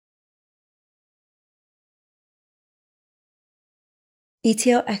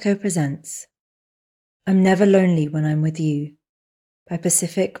ETL Echo presents I'm Never Lonely When I'm With You by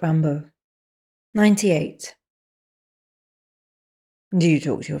PacificRimbaud. 98. Do you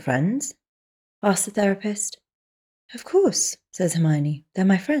talk to your friends? Asks the therapist. Of course, says Hermione. They're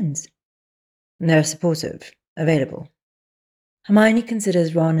my friends. They're supportive, available. Hermione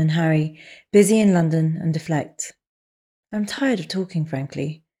considers Ron and Harry busy in London and deflects. I'm tired of talking,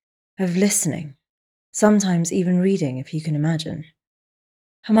 frankly. Of listening. Sometimes even reading, if you can imagine.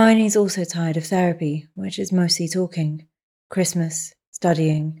 Hermione's also tired of therapy, which is mostly talking. Christmas,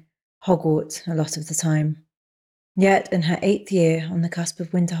 studying, Hogwarts a lot of the time. Yet, in her 8th year, on the cusp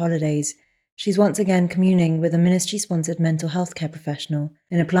of winter holidays, she's once again communing with a ministry-sponsored mental health care professional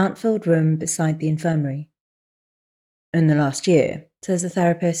in a plant-filled room beside the infirmary. In the last year, says the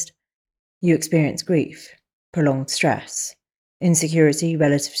therapist, you experience grief, prolonged stress, insecurity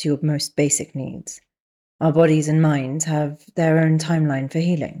relative to your most basic needs. Our bodies and minds have their own timeline for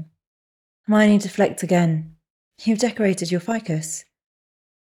healing. Hermione deflects again. You've decorated your ficus.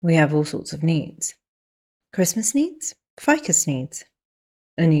 We have all sorts of needs. Christmas needs? Ficus needs.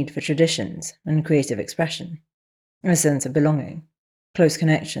 A need for traditions and creative expression. A sense of belonging. Close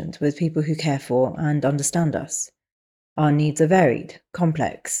connections with people who care for and understand us. Our needs are varied,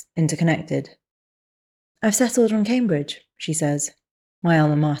 complex, interconnected. I've settled on Cambridge, she says. My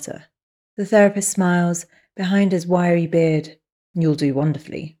alma mater. The therapist smiles. Behind his wiry beard, you'll do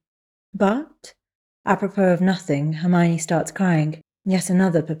wonderfully. But, apropos of nothing, Hermione starts crying, yet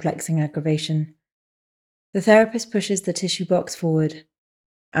another perplexing aggravation. The therapist pushes the tissue box forward.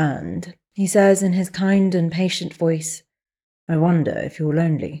 And, he says in his kind and patient voice, I wonder if you're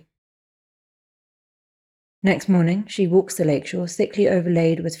lonely. Next morning, she walks the lakeshore, thickly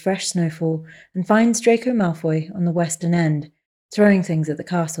overlaid with fresh snowfall, and finds Draco Malfoy on the western end, throwing things at the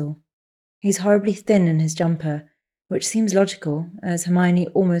castle. He's horribly thin in his jumper, which seems logical, as Hermione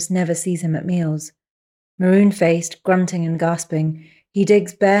almost never sees him at meals. Maroon-faced, grunting and gasping, he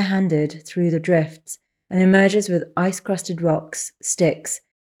digs bare-handed through the drifts and emerges with ice-crusted rocks, sticks,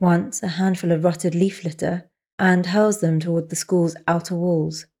 once a handful of rotted leaf litter, and hurls them toward the school's outer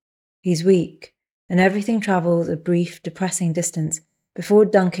walls. He's weak, and everything travels a brief, depressing distance before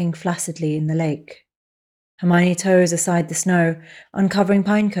dunking flaccidly in the lake. Hermione tows aside the snow, uncovering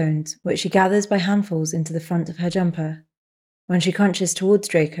pine cones, which she gathers by handfuls into the front of her jumper. When she crunches towards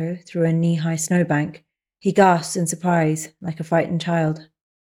Draco through a knee-high snowbank, he gasps in surprise, like a frightened child.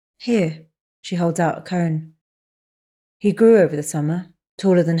 Here, she holds out a cone. He grew over the summer,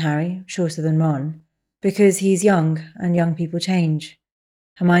 taller than Harry, shorter than Ron, because he's young and young people change.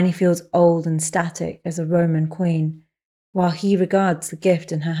 Hermione feels old and static as a Roman queen, while he regards the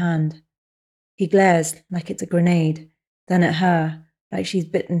gift in her hand. He glares like it's a grenade, then at her, like she's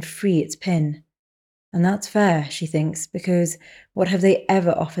bitten free its pin. And that's fair, she thinks, because what have they ever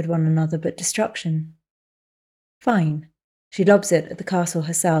offered one another but destruction? Fine. She lobs it at the castle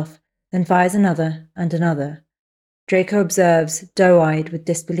herself, then fires another and another. Draco observes, doe-eyed with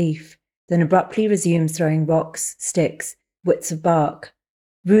disbelief, then abruptly resumes throwing rocks, sticks, bits of bark,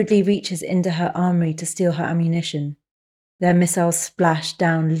 rudely reaches into her armory to steal her ammunition. Their missiles splash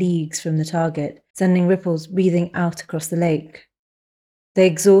down leagues from the target, sending ripples breathing out across the lake. They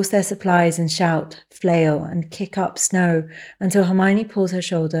exhaust their supplies and shout, flail, and kick up snow until Hermione pulls her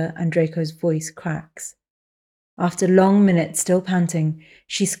shoulder and Draco's voice cracks. After long minutes still panting,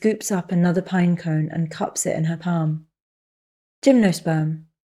 she scoops up another pine cone and cups it in her palm. Gymnosperm.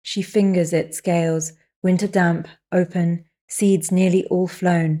 She fingers its scales, winter damp, open, seeds nearly all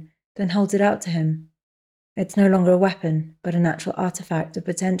flown, then holds it out to him. It's no longer a weapon, but a natural artifact of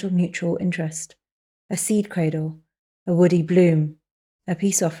potential mutual interest. A seed cradle, a woody bloom, a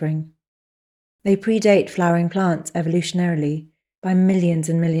peace offering. They predate flowering plants evolutionarily by millions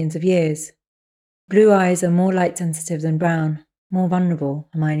and millions of years. Blue eyes are more light-sensitive than brown, more vulnerable,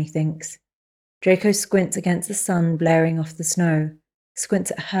 Hermione thinks. Draco squints against the sun blaring off the snow, squints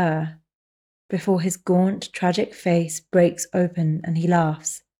at her, before his gaunt, tragic face breaks open and he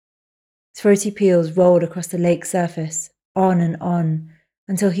laughs. Throaty peals rolled across the lake's surface, on,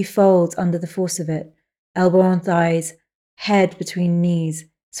 until he folds under the force of it, elbow on thighs, head between knees,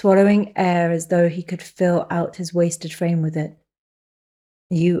 swallowing air as though he could fill out his wasted frame with it.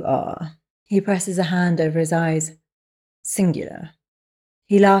 You are. He presses a hand over his eyes. Singular.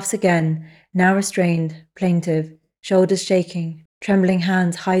 He laughs again, now restrained, plaintive, shoulders shaking, trembling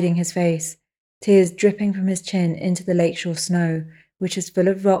hands hiding his face, tears dripping from his chin into the lakeshore snow, which is full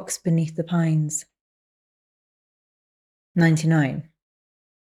of rocks beneath the pines. 99.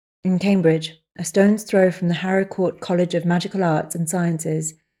 In Cambridge, a stone's throw from the Harrow College of Magical Arts and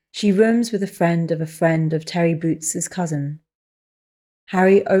Sciences, she rooms with a friend of Terry Boots's cousin.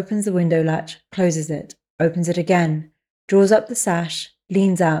 Harry opens the window latch, closes it, opens it again, draws up the sash,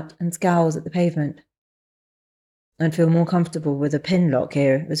 leans out, and scowls at the pavement. I'd feel more comfortable with a pin lock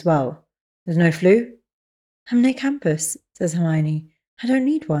here as well. There's no flu? I'm near campus, says Hermione. I don't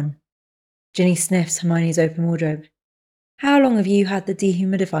need one. Ginny sniffs Hermione's open wardrobe. How long have you had the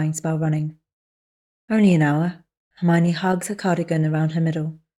dehumidifying spell running? Only an hour. Hermione hugs her cardigan around her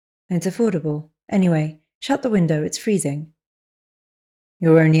middle. It's affordable. Anyway, shut the window, it's freezing.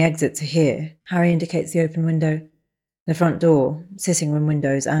 Your only exits are here, Harry indicates the open window. The front door, sitting room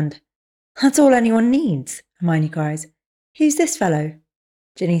windows, and... That's all anyone needs, Hermione cries. Who's this fellow?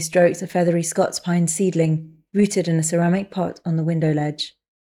 Ginny strokes a feathery Scots pine seedling rooted in a ceramic pot on the window ledge.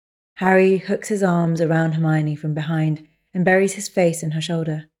 Harry hooks his arms around Hermione from behind and buries his face in her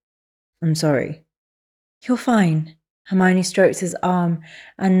shoulder. I'm sorry. You're fine. Hermione strokes his arm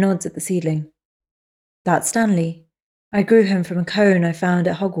and nods at the seedling. That's Stanley. I grew him from a cone I found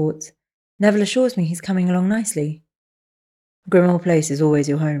at Hogwarts. Neville assures me he's coming along nicely. Grimmauld Place is always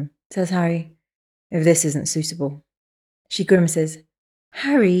your home, says Harry, if this isn't suitable. She grimaces.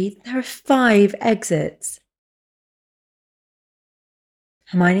 Harry, there are 5 exits.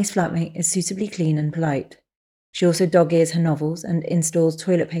 Hermione's flatmate is suitably clean and polite. She also dog-ears her novels and installs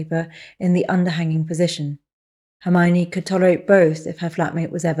toilet paper in the underhanging position. Hermione could tolerate both if her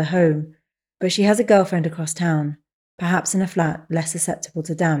flatmate was ever home, but she has a girlfriend across town, perhaps in a flat less susceptible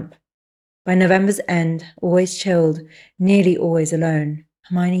to damp. By November's end, always chilled, nearly always alone,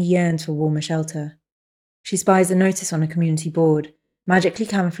 Hermione yearns for warmer shelter. She spies a notice on a community board, magically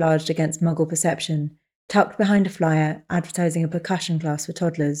camouflaged against Muggle perception, tucked behind a flyer advertising a percussion class for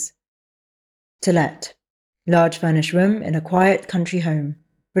toddlers. To let. Large furnished room in a quiet country home.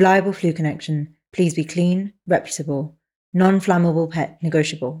 Reliable flu connection. Please be clean, reputable. Non-flammable pet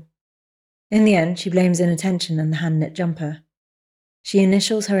negotiable. In the end, she blames inattention and the hand-knit jumper. She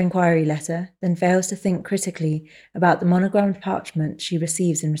initials her inquiry letter, then fails to think critically about the monogrammed parchment she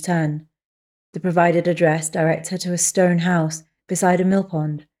receives in return. The provided address directs her to a stone house beside a mill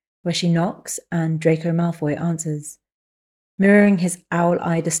pond, where she knocks and Draco Malfoy answers. Mirroring his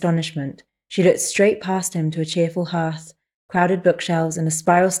owl-eyed astonishment, she looks straight past him to a cheerful hearth, crowded bookshelves, and a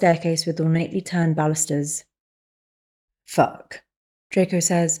spiral staircase with ornately turned balusters. Fuck, Draco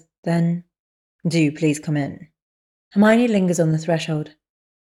says, then, do please come in. Hermione lingers on the threshold.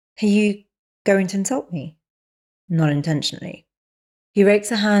 Are you going to insult me? Not intentionally. He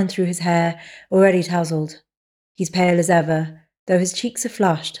rakes a hand through his hair, already tousled. He's pale as ever, though his cheeks are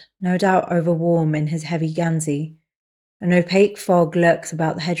flushed, no doubt overwarm in his heavy gansey. An opaque fog lurks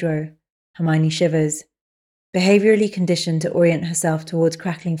about the hedgerow. Hermione shivers. Behaviourally conditioned to orient herself towards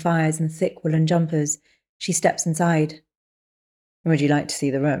crackling fires and thick woolen jumpers, she steps inside. Would you like to see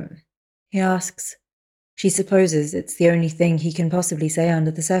the room? He asks. She supposes it's the only thing he can possibly say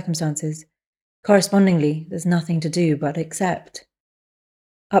under the circumstances. Correspondingly, there's nothing to do but accept.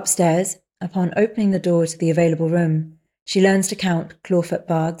 Upstairs, upon opening the door to the available room, she learns to count clawfoot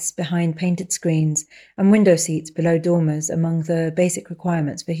baths behind painted screens and window seats below dormers among the basic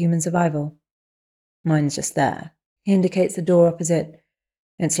requirements for human survival. Mine's just there. He indicates the door opposite.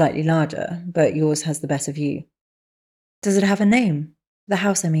 It's slightly larger, but yours has the better view. Does it have a name? The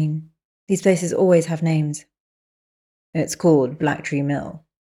house, I mean. These places always have names. It's called Blacktree Mill.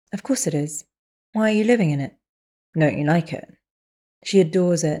 Of course it is. Why are you living in it? Don't you like it? She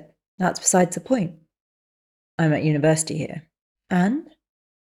adores it. That's besides the point. I'm at university here. And?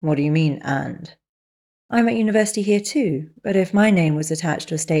 What do you mean, and? I'm at university here too, but if my name was attached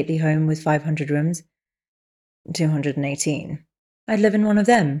to a stately home with 500 rooms, 218, I'd live in one of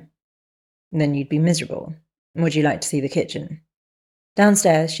them. Then you'd be miserable. Would you like to see the kitchen?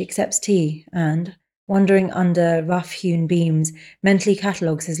 Downstairs, she accepts tea and, wandering under rough-hewn beams, mentally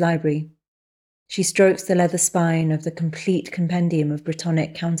catalogues his library. She strokes the leather spine of the complete compendium of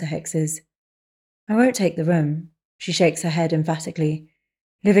Brittonic counterhexes. I won't take the room. She shakes her head emphatically.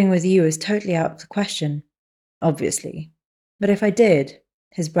 Living with you is totally out of the question. Obviously. But if I did,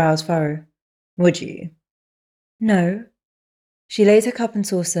 his brows furrow. Would you? No. She lays her cup and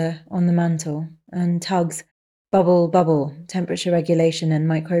saucer on the mantel and tugs bubble, bubble, temperature regulation and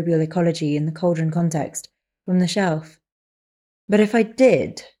microbial ecology in the cauldron context from the shelf. But if I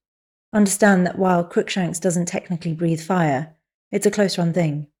did, understand that while Crookshanks doesn't technically breathe fire, it's a close-run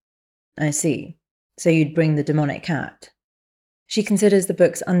thing. I see. So you'd bring the demonic cat. She considers the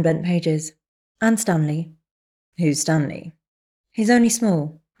book's unbent pages. And Stanley. Who's Stanley? He's only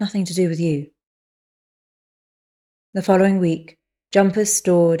small, nothing to do with you. The following week, jumpers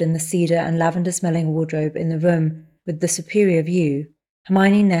stored in the cedar and lavender-smelling wardrobe in the room with the superior view,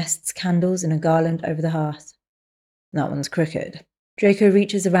 Hermione nests candles in a garland over the hearth. That one's crooked, Draco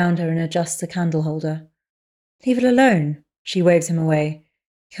reaches around her and adjusts the candle holder. Leave it alone, she waves him away.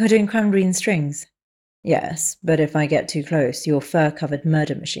 You're doing cranberry and strings. Yes, but if I get too close, your fur-covered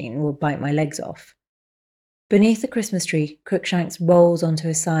murder machine will bite my legs off. Beneath the Christmas tree, Crookshanks rolls onto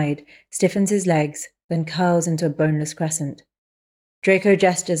his side, stiffens his legs, then curls into a boneless crescent. Draco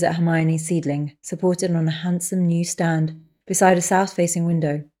gestures at Hermione's seedling, supported on a handsome new stand beside a south-facing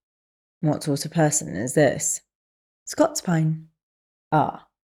window. What sort of person is this? Scots pine. Ah.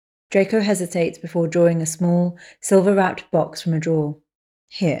 Draco hesitates before drawing a small, silver-wrapped box from a drawer.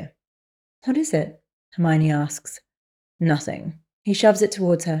 Here. What is it? Hermione asks. Nothing. He shoves it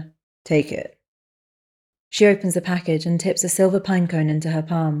towards her. Take it. She opens the package and tips a silver pine cone into her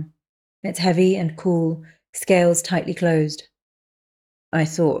palm. It's heavy and cool, scales tightly closed. I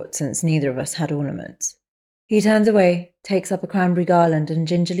thought, since neither of us had ornaments. He turns away, takes up a cranberry garland and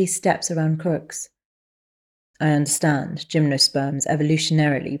gingerly steps around Crooks. I understand gymnosperms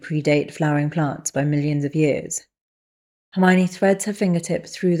evolutionarily predate flowering plants by millions of years. Hermione threads her fingertip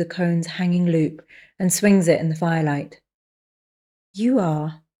through the cone's hanging loop and swings it in the firelight. You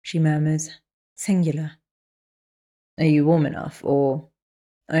are, she murmurs, singular. Are you warm enough, or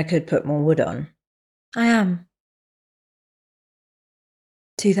I could put more wood on? I am.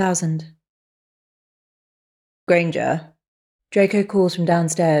 2000. Granger. Draco calls from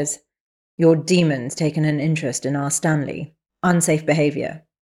downstairs. Your demon's taken an interest in our Stanley. Unsafe behaviour.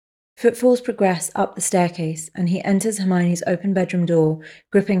 Footfalls progress up the staircase, and he enters Hermione's open bedroom door,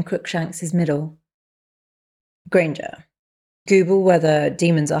 gripping Crookshanks's middle. Granger. Google whether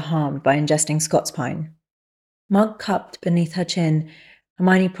demons are harmed by ingesting Scots pine. Mug cupped beneath her chin,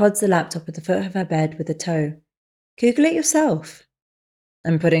 Hermione prods the laptop at the foot of her bed with a toe. Google it yourself.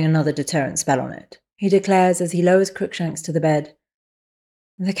 I'm putting another deterrent spell on it, he declares as he lowers Crookshanks to the bed.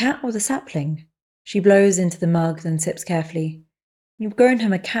 The cat or the sapling? She blows into the mug, then sips carefully. You've grown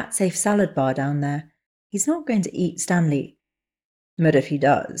him a cat-safe salad bar down there. He's not going to eat Stanley. But if he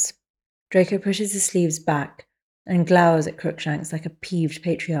does. Draco pushes his sleeves back and glowers at Crookshanks like a peeved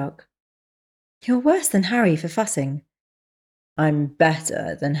patriarch. You're worse than Harry for fussing. I'm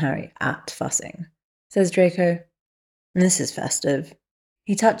better than Harry at fussing, says Draco. This is festive.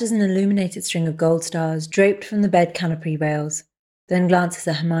 He touches an illuminated string of gold stars draped from the bed canopy rails, then glances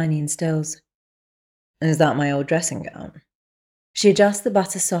at Hermione and stills. Is that my old dressing gown? She adjusts the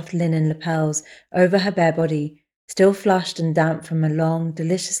butter-soft linen lapels over her bare body, still flushed and damp from a long,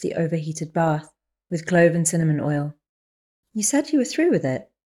 deliciously overheated bath with clove and cinnamon oil. You said you were through with it.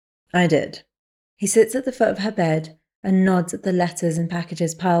 I did. He sits at the foot of her bed and nods at the letters and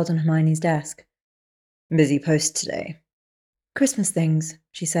packages piled on Hermione's desk. Busy post today. Christmas things,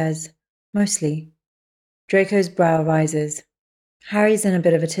 she says. Mostly. Draco's brow rises. Harry's in a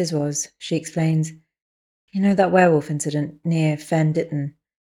bit of a tiswas, she explains. You know that werewolf incident near Fen Ditton?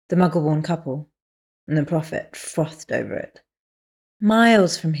 The muggle-born couple? And the prophet frothed over it.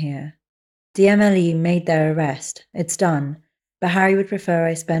 Miles from here. DMLE made their arrest. It's done. But Harry would prefer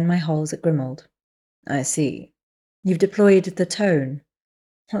I spend my holes at Grimmauld. I see. You've deployed the tone.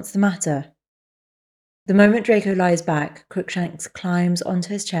 What's the matter? The moment Draco lies back, Crookshanks climbs onto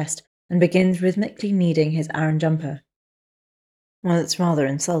his chest and begins rhythmically kneading his Aran jumper. Well, it's rather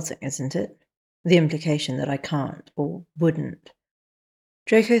insulting, isn't it? The implication that I can't, or wouldn't.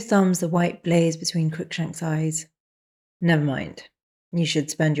 Draco thumbs the white blaze between Crookshanks' eyes. Never mind. You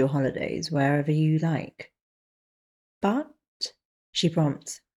should spend your holidays wherever you like. But, she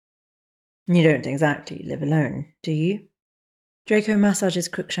prompts. You don't exactly live alone, do you? Draco massages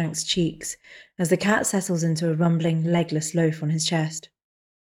Crookshanks' cheeks as the cat settles into a rumbling, legless loaf on his chest.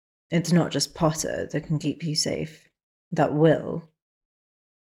 It's not just Potter that can keep you safe. That will.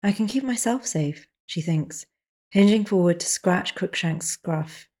 I can keep myself safe, she thinks, hinging forward to scratch Crookshanks'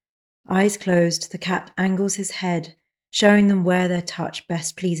 scruff. Eyes closed, the cat angles his head, showing them where their touch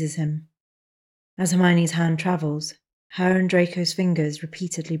best pleases him. As Hermione's hand travels, her and Draco's fingers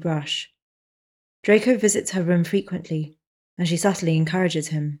repeatedly brush. Draco visits her room frequently, and she subtly encourages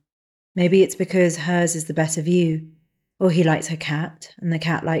him. Maybe it's because hers is the better view, or he likes her cat, and the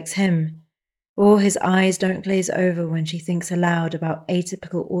cat likes him, or his eyes don't glaze over when she thinks aloud about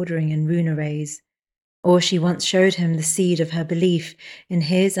atypical ordering in rune arrays, or she once showed him the seed of her belief in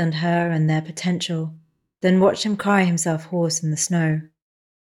his and her and their potential, then watched him cry himself hoarse in the snow.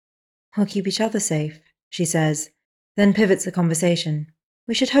 We'll keep each other safe, she says, then pivots the conversation.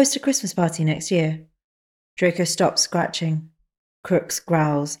 We should host a Christmas party next year. Draco stops scratching. Crooks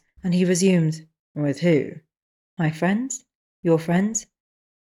growls, and he resumes. With who? My friends? Your friends?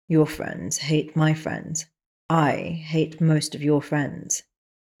 Your friends hate my friends. I hate most of your friends.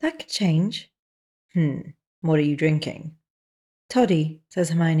 That could change. What are you drinking? Toddy, says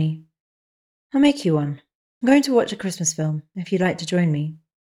Hermione. I'll make you one. I'm going to watch a Christmas film, if you'd like to join me.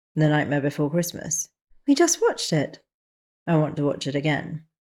 The Nightmare Before Christmas. We just watched it. I want to watch it again.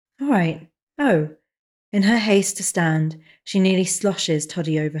 All right. Oh. In her haste to stand, she nearly sloshes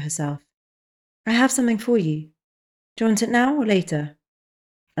Toddy over herself. I have something for you. Do you want it now or later?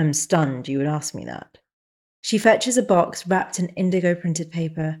 I'm stunned you would ask me that. She fetches a box wrapped in indigo-printed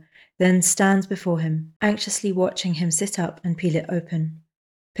paper, then stands before him, anxiously watching him sit up and peel it open.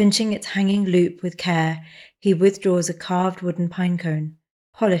 Pinching its hanging loop with care, he withdraws a carved wooden pine cone,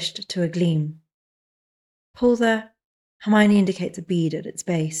 polished to a gleam. Pull the... Hermione indicates a bead at its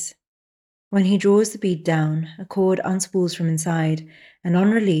base. When he draws the bead down, a cord unspools from inside, and on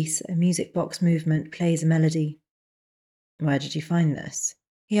release, a music box movement plays a melody. Where did you find this?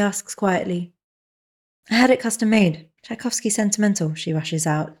 He asks quietly. I had it custom made. Tchaikovsky sentimental, she rushes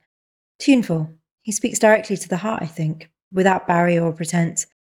out. Tuneful. He speaks directly to the heart, I think, without barrier or pretense.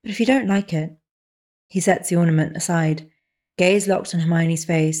 But if you don't like it... He sets the ornament aside. Gaze locked on Hermione's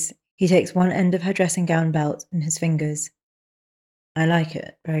face, he takes one end of her dressing gown belt in his fingers. I like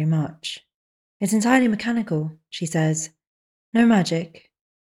it very much. It's entirely mechanical, she says. No magic.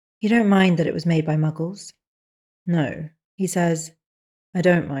 You don't mind that it was made by muggles? No, he says. I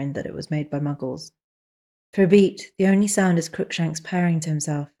don't mind that it was made by muggles. For a beat, the only sound is Crookshanks purring to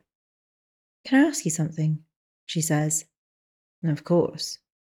himself. Can I ask you something? She says. Of course.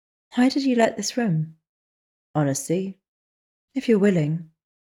 Why did you let this room? Honesty. If you're willing.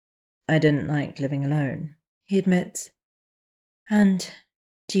 I didn't like living alone, he admits. And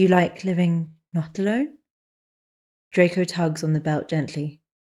do you like living not alone? Draco tugs on the belt gently.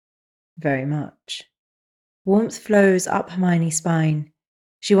 Very much. Warmth flows up Hermione's spine.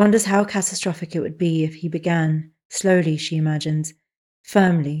 She wonders how catastrophic it would be if he began, slowly, she imagines,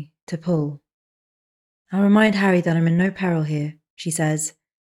 firmly, to pull. I'll remind Harry that I'm in no peril here, she says,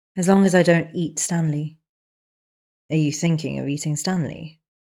 as long as I don't eat Stanley. Are you thinking of eating Stanley?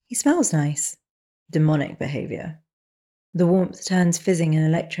 He smells nice. Demonic behaviour. The warmth turns fizzing and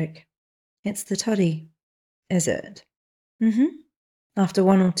electric. It's the toddy. Is it? After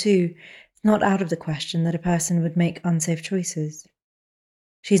one or two, it's not out of the question that a person would make unsafe choices.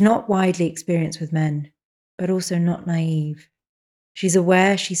 She's not widely experienced with men, but also not naive. She's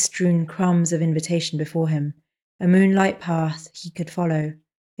aware she's strewn crumbs of invitation before him, a moonlight path he could follow,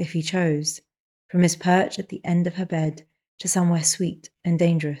 if he chose, from his perch at the end of her bed to somewhere sweet and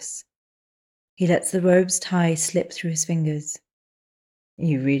dangerous. He lets the robe's tie slip through his fingers.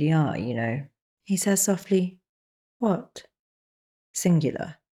 You really are, you know, he says softly. What?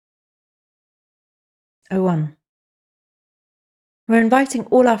 Singular. 01. We're inviting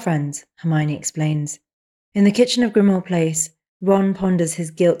all our friends, Hermione explains. In the kitchen of Grimmauld Place, Ron ponders his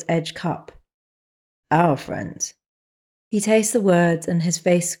gilt-edged cup. Our friends. He tastes the words and his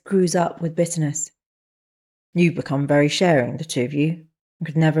face screws up with bitterness. You've become very sharing, the two of you. I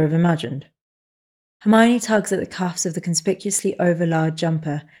could never have imagined. Hermione tugs at the cuffs of the conspicuously over-large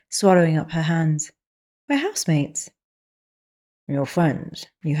jumper, swallowing up her hands. We're housemates. Your friends.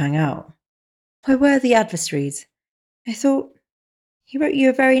 You hang out. We're worthy adversaries. I thought... He wrote you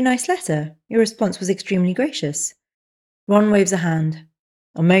a very nice letter. Your response was extremely gracious. Ron waves a hand.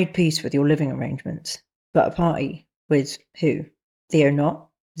 I made peace with your living arrangements. But a party. With who? Theo Knott?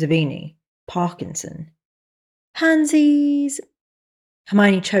 Zabini? Parkinson? Pansies!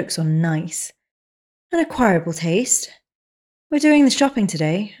 Hermione chokes on nice. An acquirable taste. We're doing the shopping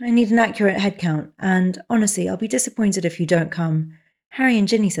today. I need an accurate head count, and honestly, I'll be disappointed if you don't come. Harry and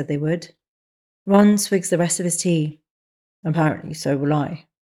Ginny said they would. Ron swigs the rest of his tea. Apparently, so will I.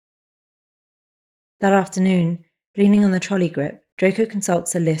 That afternoon, leaning on the trolley grip, Draco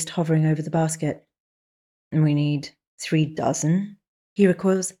consults a list hovering over the basket. We need 3 dozen, he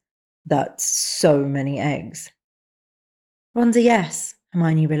recoils. That's so many eggs. Ron's a yes,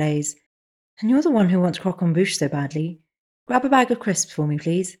 Hermione relays. And you're the one who wants croquembouche so badly. Grab a bag of crisps for me,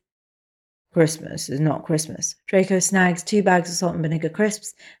 please. Christmas is not Christmas. Draco snags 2 bags of salt and vinegar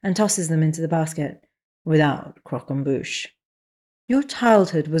crisps and tosses them into the basket. Without croquembouche. Your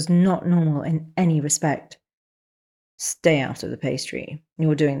childhood was not normal in any respect. Stay out of the pastry.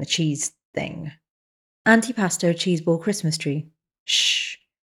 You're doing the cheese thing. Antipasto cheeseball Christmas tree. Shh.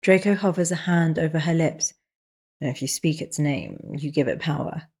 Draco hovers a hand over her lips. And if you speak its name, you give it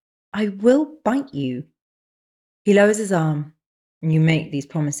power. I will bite you. He lowers his arm. You make these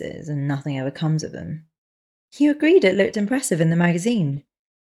promises and nothing ever comes of them. You agreed it looked impressive in the magazine.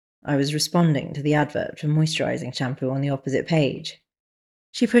 I was responding to the advert for moisturizing shampoo on the opposite page.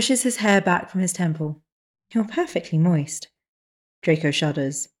 She pushes his hair back from his temple. You're perfectly moist. Draco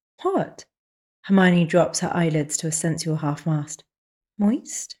shudders. What? Hermione drops her eyelids to a sensual half-mast.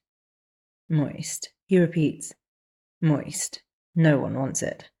 Moist? Moist. He repeats. Moist. No one wants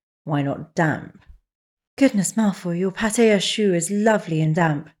it. Why not damp? Goodness, Malfoy, your pâté à choux is lovely and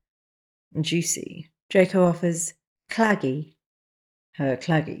damp. Juicy. Draco offers. Claggy. Her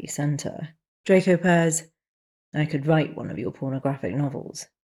claggy centre. Draco purrs. I could write one of your pornographic novels.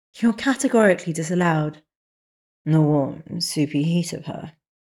 You're categorically disallowed. The warm, soupy heat of her.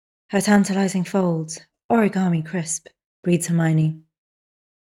 Her tantalizing folds. Origami crisp, breathes Hermione.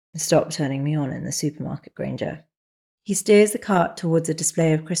 Stop turning me on in the supermarket, Granger. He steers the cart towards a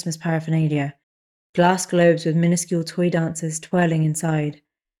display of Christmas paraphernalia. Glass globes with minuscule toy dancers twirling inside.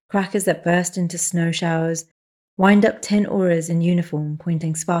 Crackers that burst into snow showers. Wind-up tin auras in uniform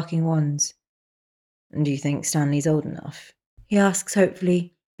pointing sparking wands. Do you think Stanley's old enough? He asks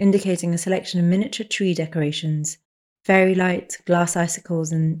hopefully, indicating a selection of miniature tree decorations. Fairy lights, glass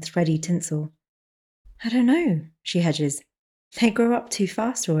icicles, and thready tinsel. I don't know, she hedges. They grow up too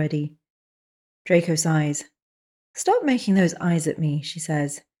fast already. Draco sighs. Stop making those eyes at me, she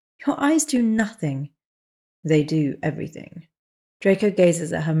says. Your eyes do nothing. They do everything. Draco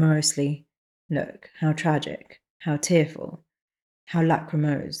gazes at her morosely. Look, how tragic, how tearful, how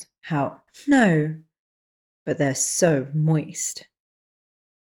lachrymose, how... No! But they're so moist.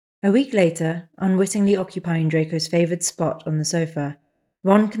 A week later, unwittingly occupying Draco's favoured spot on the sofa,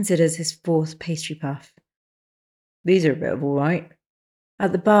 Ron considers his fourth pastry puff. These are a bit of all right.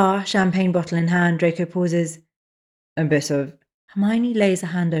 At the bar, champagne bottle in hand, Draco pauses. A bit of... Hermione lays a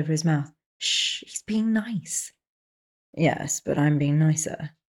hand over his mouth. Shh, he's being nice. Yes, but I'm being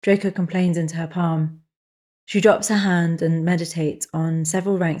nicer. Draco complains into her palm. She drops her hand and meditates on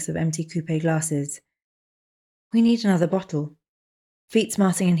several ranks of empty coupe glasses. We need another bottle. Feet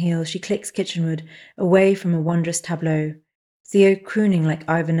smarting in heels, she clicks kitchenward, away from a wondrous tableau. Theo crooning like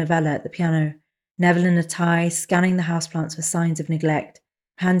Ivan Novella at the piano. Neville in a tie, scanning the houseplants for signs of neglect.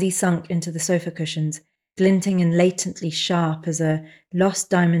 Pansy sunk into the sofa cushions, glinting and latently sharp as a lost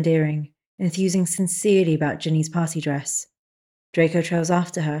diamond earring, enthusing sincerely about Ginny's party dress. Draco trails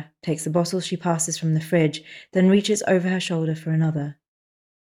after her, takes the bottle she passes from the fridge, then reaches over her shoulder for another.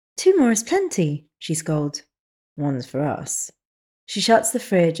 2 more is plenty, she scolds. One's for us. She shuts the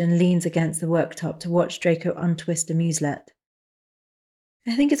fridge and leans against the worktop to watch Draco untwist a muselet.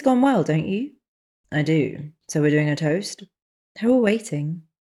 I think it's gone well, don't you? I do. So we're doing a toast? They're all waiting.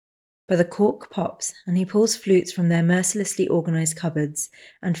 But the cork pops, and he pulls flutes from their mercilessly organised cupboards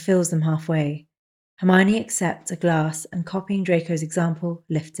and fills them halfway. Hermione accepts a glass and, copying Draco's example,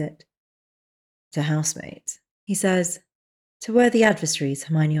 lifts it. To housemates, he says. To worthy adversaries,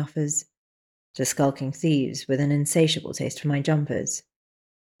 Hermione offers. To skulking thieves with an insatiable taste for my jumpers.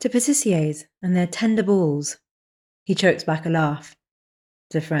 To patissiers and their tender balls. He chokes back a laugh.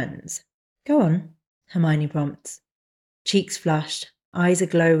 To friends. Go on, Hermione prompts. Cheeks flushed, eyes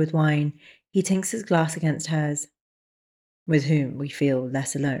aglow with wine, he tinks his glass against hers. With whom we feel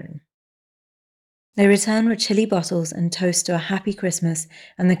less alone. They return with chilly bottles and toast to a happy Christmas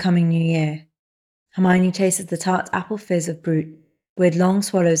and the coming New Year. Hermione chases the tart apple fizz of Brute, with long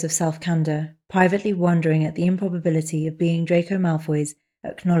swallows of self-candour, privately wondering at the improbability of being Draco Malfoy's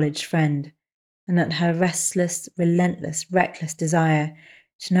acknowledged friend, and at her restless, relentless, reckless desire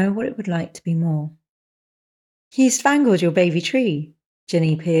to know what it would like to be more. You strangled your baby tree.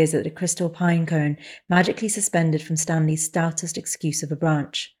 Ginny peers at a crystal pine cone magically suspended from Stanley's stoutest excuse of a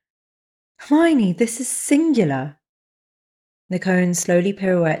branch. Hermione, this is singular. The cone slowly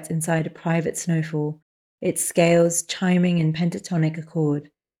pirouettes inside a private snowfall, its scales chiming in pentatonic accord,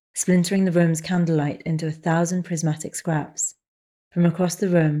 splintering the room's candlelight into 1,000 prismatic scraps. From across the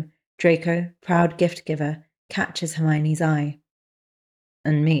room, Draco, proud gift-giver, catches Hermione's eye.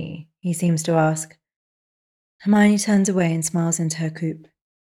 And me, he seems to ask. Hermione turns away and smiles into her coupe.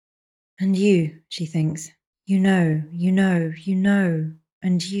 And you, she thinks. You know,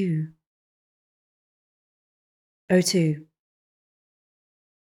 and you. 02.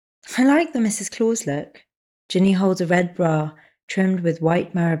 I like the Mrs. Claus look. Ginny holds a red bra, trimmed with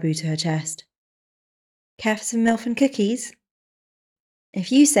white marabou to her chest. Care for some milk and cookies?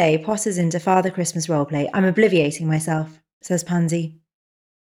 If you say Potter's into Father Christmas roleplay, I'm obliviating myself, says Pansy.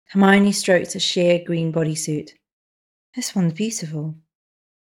 Hermione strokes a sheer green bodysuit. This one's beautiful.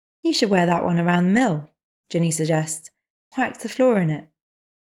 You should wear that one around the mill, Ginny suggests. Wax the floor in it.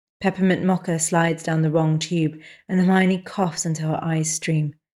 Peppermint mocha slides down the wrong tube, and Hermione coughs until her eyes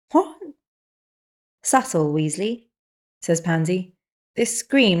stream. What? Subtle, Weasley, says Pansy. This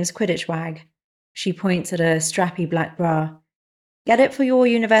screams Quidditch wag. She points at a strappy black bra. Get it for your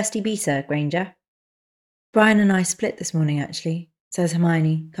university beta, Granger. Brian and I split this morning, actually. says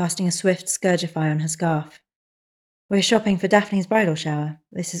Hermione, casting a swift scourgify on her scarf. We're shopping for Daphne's bridal shower.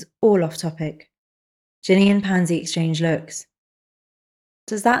 This is all off topic. Ginny and Pansy exchange looks.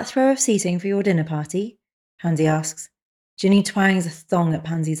 Does that throw off seating for your dinner party? Pansy asks. Ginny twangs a thong at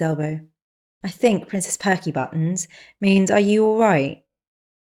Pansy's elbow. I think Princess Perky Buttons means are you all right?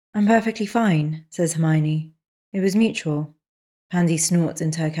 I'm perfectly fine, says Hermione. It was mutual. Pansy snorts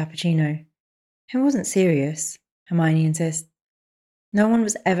into her cappuccino. It wasn't serious, Hermione insists. No one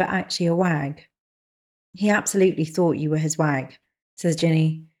was ever actually a wag. He absolutely thought you were his wag, says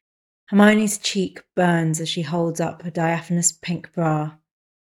Ginny. Hermione's cheek burns as she holds up her diaphanous pink bra.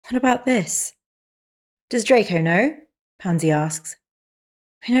 What about this? Does Draco know? Pansy asks.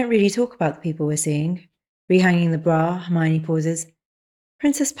 We don't really talk about the people we're seeing. Rehanging the bra, Hermione pauses.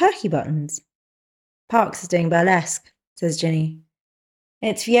 Princess Perky Buttons. Parks is doing burlesque, says Ginny.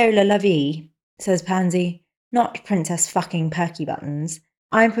 It's Viola la Vie, says Pansy, not Princess fucking Perky Buttons.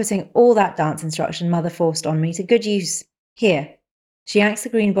 I'm putting all that dance instruction Mother forced on me to good use. Here. She yanks the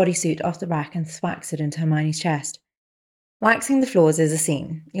green bodysuit off the rack and thwacks it into Hermione's chest. Waxing the floors is a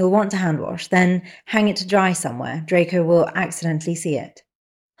scene. You'll want to hand wash, then hang it to dry somewhere. Draco will accidentally see it.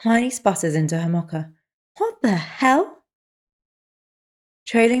 Hermione sputters into her mocha. What the hell?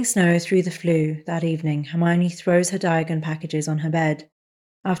 Trailing snow through the flue that evening, Hermione throws her Diagon packages on her bed.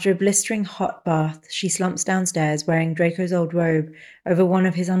 After a blistering hot bath, she slumps downstairs wearing Draco's old robe over one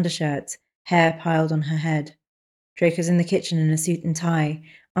of his undershirts, hair piled on her head. Draco's in the kitchen in a suit and tie,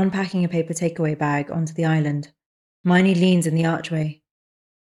 unpacking a paper takeaway bag onto the island. Hermione leans in the archway.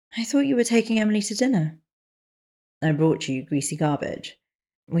 I thought you were taking Emily to dinner. I brought you greasy garbage.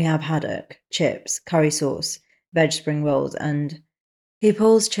 We have haddock, chips, curry sauce, veg spring rolls, and... He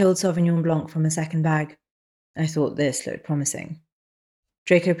pulls chilled Sauvignon Blanc from a second bag. I thought this looked promising.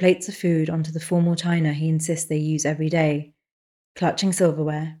 Draco plates the food onto the formal china he insists they use every day. Clutching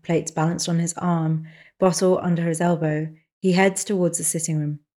silverware, plates balanced on his arm, bottle under his elbow, he heads towards the sitting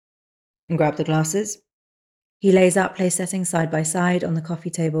room. And grab the glasses. He lays out place settings side by side on the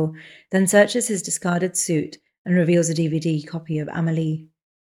coffee table, then searches his discarded suit and reveals a DVD copy of Amélie.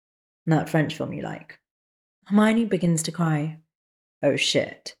 That French film you like. Hermione begins to cry. Oh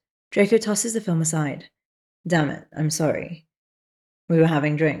shit. Draco tosses the film aside. Damn it, I'm sorry. We were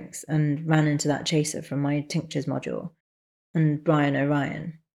having drinks and ran into that chaser from my tinctures module. And Brian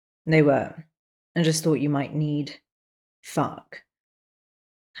O'Ryan. They were. I just thought you might need... Fuck.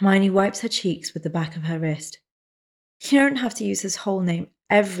 Hermione wipes her cheeks with the back of her wrist. You don't have to use his whole name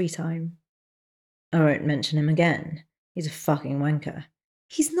every time. I won't mention him again. He's a fucking wanker.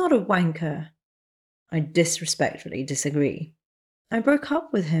 He's not a wanker. I disrespectfully disagree. I broke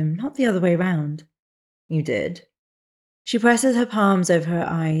up with him, not the other way round. You did. She presses her palms over her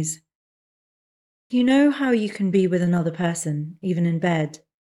eyes. You know how you can be with another person, even in bed,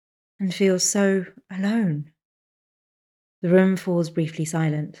 and feel so alone? The room falls briefly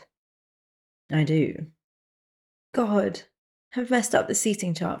silent. I do. God, I've messed up the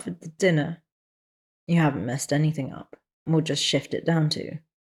seating chart for the dinner. You haven't messed anything up. We'll just shift it down to.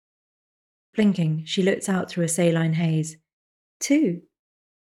 Blinking, she looks out through a saline haze. 2.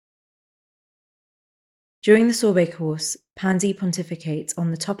 During the sorbet course, Pansy pontificates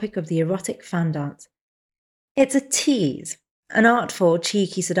on the topic of the erotic fan dance. It's a tease, an artful,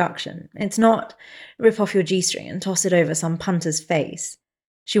 cheeky seduction. It's not rip off your G-string and toss it over some punter's face.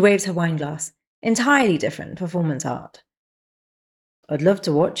 She waves her wine glass. Entirely different performance art. I'd love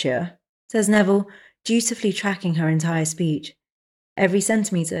to watch you, says Neville, dutifully tracking her entire speech. Every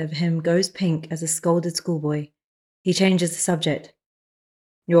centimetre of him goes pink as a scolded schoolboy. He changes the subject.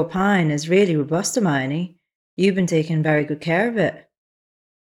 Your pine is really robust, Hermione. You've been taking very good care of it.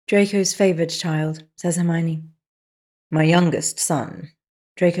 Draco's favoured child, says Hermione. My youngest son,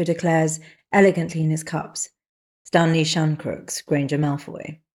 Draco declares elegantly in his cups. Stanley Shankrooks, Granger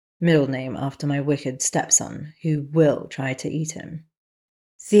Malfoy. Middle name after my wicked stepson, who will try to eat him.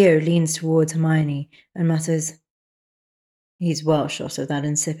 Theo leans towards Hermione and mutters, He's well short of that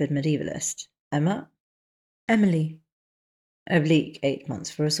insipid medievalist. Emma? Emily. A bleak 8 months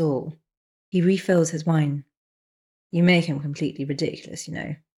for us all. He refills his wine. You make him completely ridiculous, you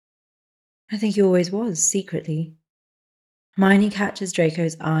know. I think he always was, secretly. Hermione catches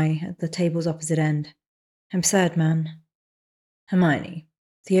Draco's eye at the table's opposite end. Absurd man. Hermione.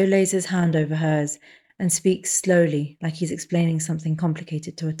 Theo lays his hand over hers and speaks slowly, like he's explaining something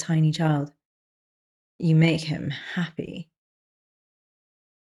complicated to a tiny child. You make him happy.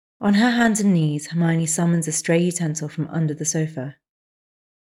 On her hands and knees, Hermione summons a stray utensil from under the sofa.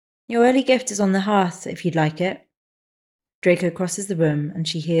 Your early gift is on the hearth, if you'd like it. Draco crosses the room and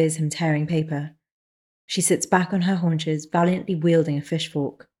she hears him tearing paper. She sits back on her haunches, valiantly wielding a fish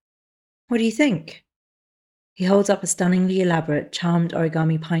fork. What do you think? He holds up a stunningly elaborate, charmed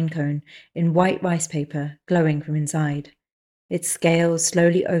origami pine cone in white rice paper, glowing from inside. Its scales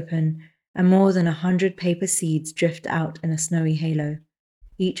slowly open, and more than 100 paper seeds drift out in a snowy halo.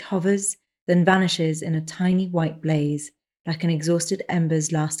 Each hovers, then vanishes in a tiny white blaze, like an exhausted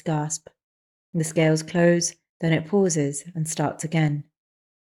ember's last gasp. The scales close, then it pauses and starts again.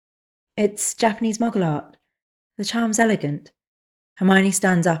 It's Japanese Muggle art. The charm's elegant. Hermione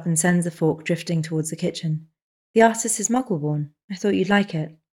stands up and sends the fork drifting towards the kitchen. The artist is Muggle-born. I thought you'd like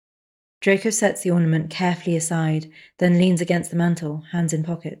it. Draco sets the ornament carefully aside, then leans against the mantel, hands in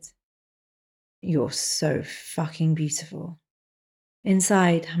pockets. You're so fucking beautiful.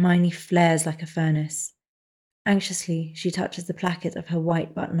 Inside, Hermione flares like a furnace. Anxiously, she touches the placket of her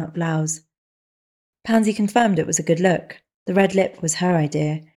white button-up blouse. Pansy confirmed it was a good look. The red lip was her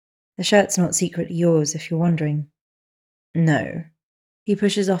idea. The shirt's not secretly yours, if you're wondering. No. He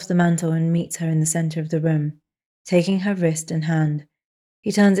pushes off the mantle and meets her in the center of the room, taking her wrist and hand.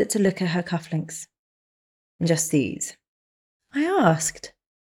 He turns it to look at her cufflinks. Just these. I asked.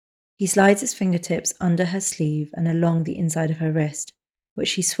 He slides his fingertips under her sleeve and along the inside of her wrist, which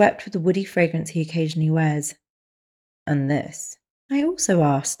she swept with the woody fragrance he occasionally wears. And this. I also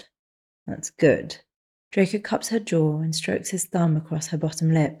asked. That's good. Draco cups her jaw and strokes his thumb across her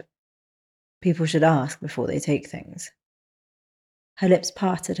bottom lip. People should ask before they take things. Her lips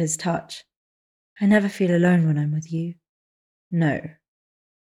part at his touch. I never feel alone when I'm with you. No.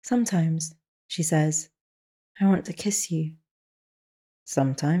 Sometimes, she says, I want to kiss you.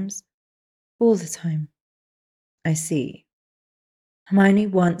 Sometimes. All the time. I see. Hermione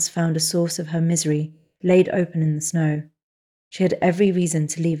once found a source of her misery laid open in the snow. She had every reason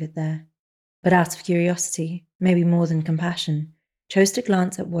to leave it there, but out of curiosity, maybe more than compassion, chose to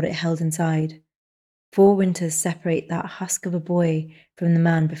glance at what it held inside. 4 winters separate that husk of a boy from the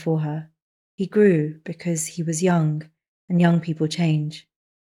man before her. He grew because he was young, and young people change.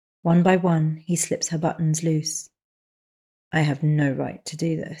 One by one, he slips her buttons loose. I have no right to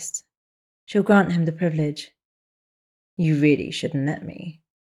do this. She'll grant him the privilege. You really shouldn't let me.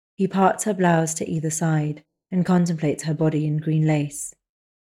 He parts her blouse to either side and contemplates her body in green lace.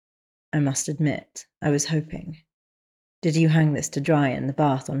 I must admit, I was hoping. Did you hang this to dry in the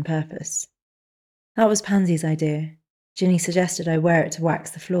bath on purpose? That was Pansy's idea. Ginny suggested I wear it to wax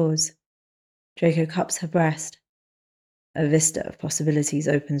the floors. Draco cups her breast. A vista of possibilities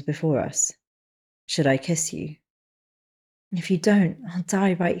opens before us. Should I kiss you? If you don't, I'll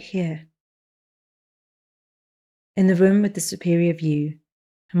die right here. In the room with the superior view,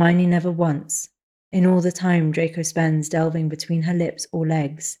 Hermione never once, in all the time Draco spends delving between her lips or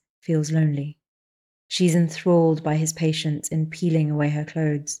legs, feels lonely. She's enthralled by his patience in peeling away her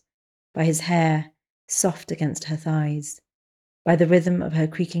clothes, by his hair, soft against her thighs, by the rhythm of her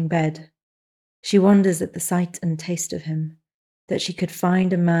creaking bed. She wonders at the sight and taste of him, that she could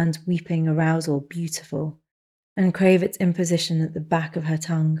find a man's weeping arousal beautiful, and crave its imposition at the back of her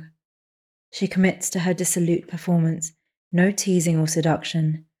tongue. She commits to her dissolute performance, no teasing or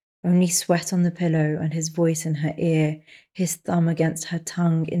seduction, only sweat on the pillow and his voice in her ear, his thumb against her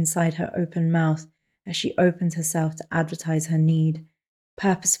tongue inside her open mouth as she opens herself to advertise her need,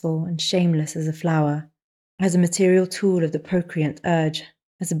 purposeful and shameless as a flower, as a material tool of the procreant urge,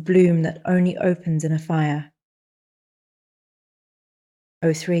 as a bloom that only opens in a fire.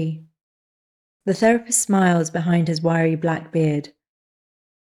 03. The therapist smiles behind his wiry black beard.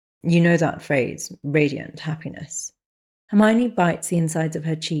 You know that phrase, radiant happiness. Hermione bites the insides of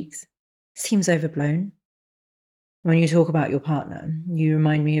her cheeks. Seems overblown. When you talk about your partner, you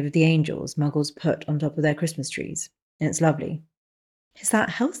remind me of the angels Muggles put on top of their Christmas trees. It's lovely. Is that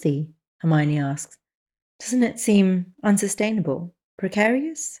healthy? Hermione asks. Doesn't it seem unsustainable?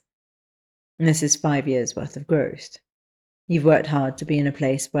 Precarious? This is 5 years' worth of growth. You've worked hard to be in a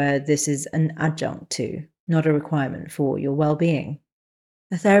place where this is an adjunct to, not a requirement for your well-being.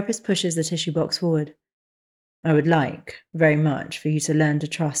 The therapist pushes the tissue box forward. I would like, very much, for you to learn to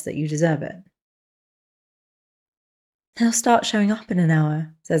trust that you deserve it. He'll start showing up in an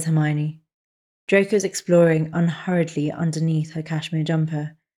hour, says Hermione. Draco's exploring unhurriedly underneath her cashmere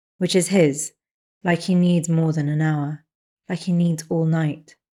jumper, which is his, like he needs more than an hour, like he needs all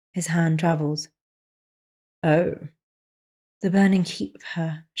night. His hand travels. Oh. The burning heat of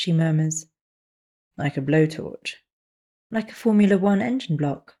her, she murmurs. Like a blowtorch. Like a Formula One engine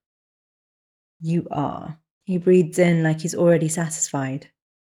block. You are. He breathes in like he's already satisfied.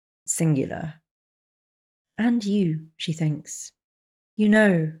 Singular. And you, she thinks. You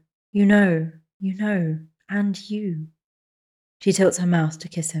know, and you. She tilts her mouth to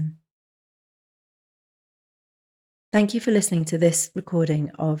kiss him. Thank you for listening to this recording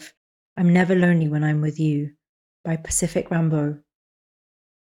of I'm Never Lonely When I'm With You by PacificRimbaud.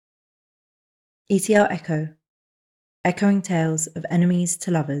 ETR Echo, echoing tales of enemies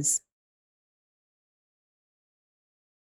to lovers.